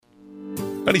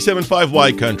97.5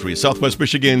 Y Country, Southwest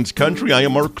Michigan's country. I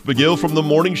am Mark McGill from The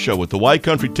Morning Show with the Y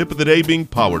Country tip of the day being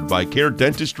powered by Care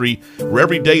Dentistry, where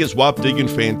every day is whopping and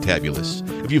fantabulous.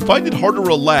 If you find it hard to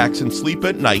relax and sleep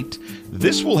at night,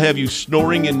 this will have you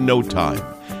snoring in no time.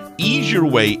 Ease your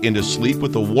way into sleep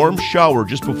with a warm shower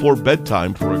just before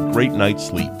bedtime for a great night's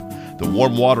sleep. The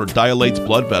warm water dilates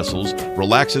blood vessels,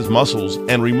 relaxes muscles,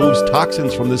 and removes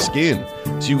toxins from the skin,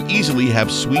 so you easily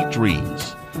have sweet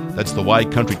dreams. That's the Y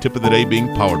Country tip of the day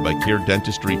being powered by Care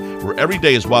Dentistry, where every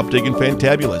day is whopping and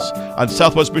fantabulous on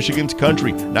Southwest Michigan's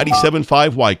country,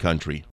 97.5 Y Country.